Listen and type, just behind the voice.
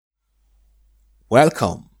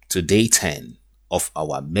Welcome to day 10 of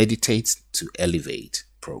our Meditate to Elevate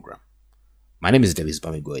program. My name is Davis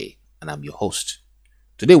Bamigoye and I'm your host.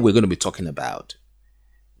 Today we're going to be talking about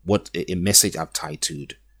what a message I've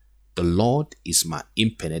titled, "The Lord is my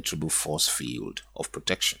impenetrable force field of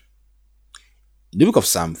protection." In the book of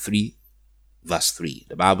Psalm 3, verse 3,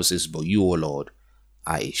 the Bible says, "But you, O Lord,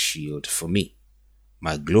 are a shield for me,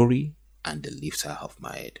 my glory and the lifter of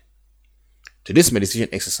my head." Today's meditation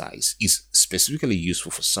exercise is specifically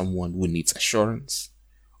useful for someone who needs assurance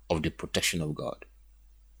of the protection of God.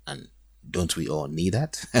 And don't we all need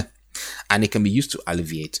that? And it can be used to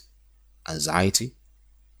alleviate anxiety,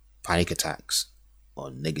 panic attacks,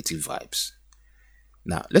 or negative vibes.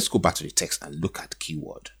 Now, let's go back to the text and look at the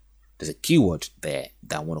keyword. There's a keyword there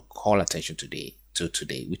that I want to call attention to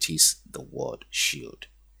today, which is the word shield.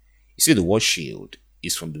 You see, the word shield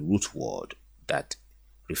is from the root word that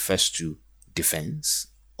refers to defense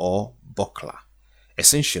or buckler,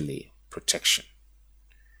 essentially protection.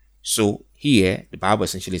 So here the Bible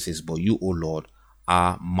essentially says, "But you, O Lord,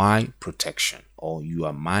 are my protection," or "You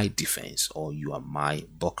are my defense," or "You are my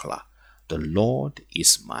buckler." The Lord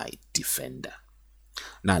is my defender.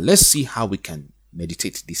 Now let's see how we can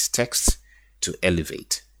meditate this text to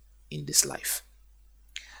elevate in this life.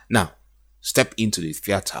 Now step into the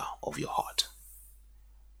theater of your heart.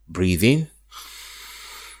 Breathe in,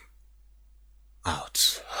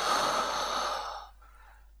 out.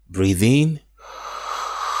 Breathe in,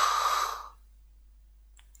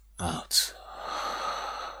 out.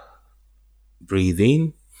 Breathe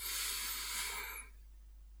in,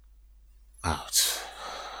 out.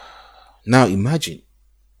 Now imagine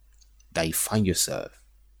that you find yourself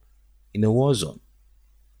in a war zone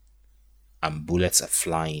and bullets are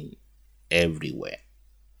flying everywhere.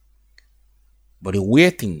 But a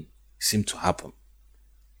weird thing seemed to happen.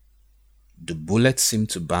 The bullets seem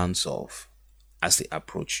to bounce off as they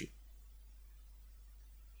approach you.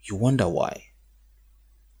 You wonder why.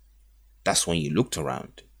 That's when you looked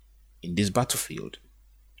around in this battlefield.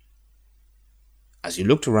 As you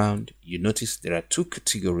looked around, you noticed there are two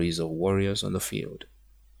categories of warriors on the field.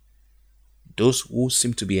 Those who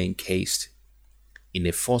seem to be encased in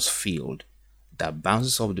a force field that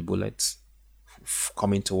bounces off the bullets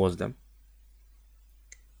coming towards them,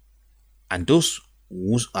 and those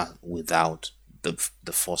who are without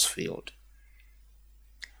the force field.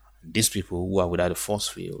 These people who are without the force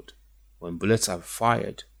field, when bullets are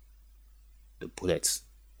fired, the bullets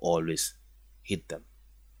always hit them.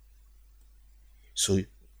 So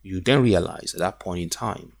you then realize at that point in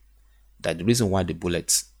time that the reason why the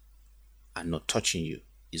bullets are not touching you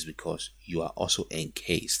is because you are also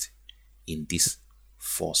encased in this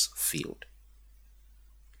force field.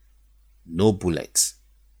 No bullets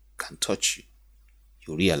can touch you.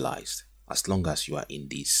 You realize as long as you are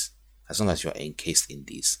encased in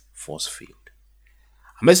this force field.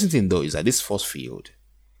 Amazing thing though is that this force field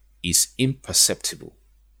is imperceptible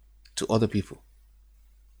to other people.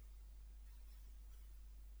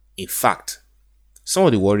 In fact, some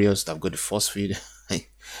of the warriors that have got the force field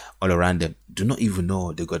all around them do not even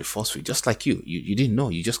know they got the force field. Just like you didn't know.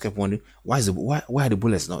 You just kept wondering, why are the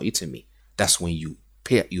bullets not hitting me? That's when you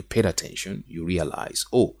paid attention. You realize,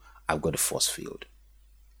 oh, I've got a force field.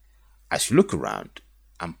 As you look around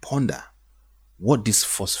and ponder what this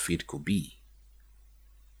force field could be,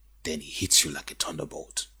 then it hits you like a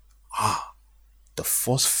thunderbolt. The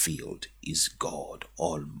force field is God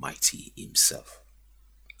Almighty Himself.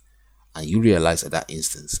 And you realize at that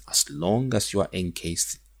instance, as long as you are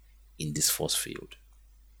encased in this force field,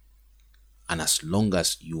 and as long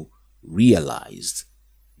as you realized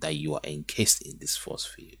that you are encased in this force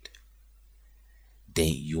field,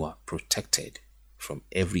 then you are protected from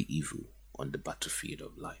every evil on the battlefield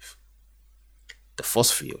of life. The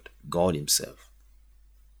force field, God Himself,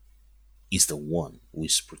 is the one who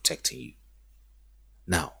is protecting you.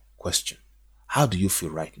 Now, question: how do you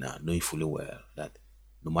feel right now, knowing fully well that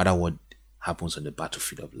no matter what happens on the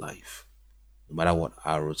battlefield of life, no matter what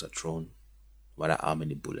arrows are thrown, no matter how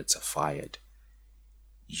many bullets are fired,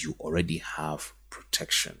 you already have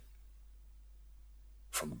protection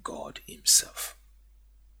from God Himself?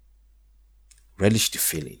 Relish the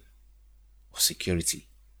feeling of security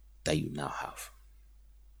that you now have.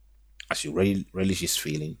 As you relish this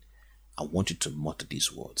feeling, I want you to mutter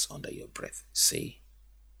these words under your breath. Say,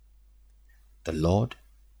 "The Lord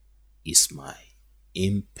is my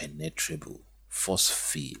impenetrable force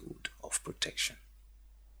field of protection."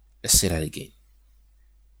 Let's say that again.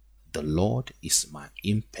 The Lord is my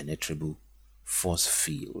impenetrable force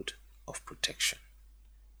field of protection.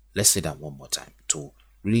 Let's say that one more time to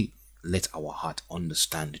really let our heart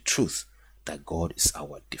understand the truth that God is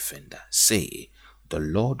our defender. Say, the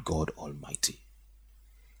Lord God Almighty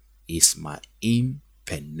is my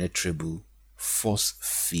impenetrable force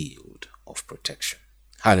field of protection.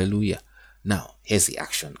 Hallelujah. Now, here's the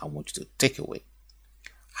action I want you to take away.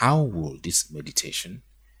 How will this meditation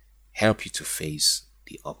help you to face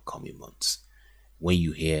the upcoming months? When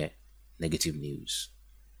you hear negative news,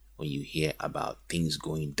 when you hear about things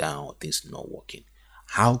going down, things not working,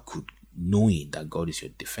 how could knowing that God is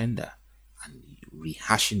your defender and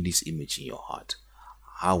rehashing this image in your heart,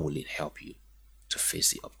 how will it help you to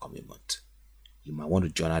face the upcoming month? You might want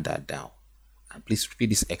to journal that down. And please repeat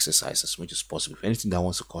this exercise as much as possible. If anything that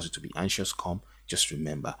wants to cause you to be anxious come, just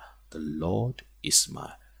remember, the Lord is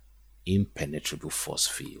my impenetrable force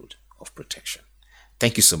field of protection.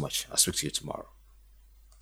 Thank you so much. I'll speak to you tomorrow.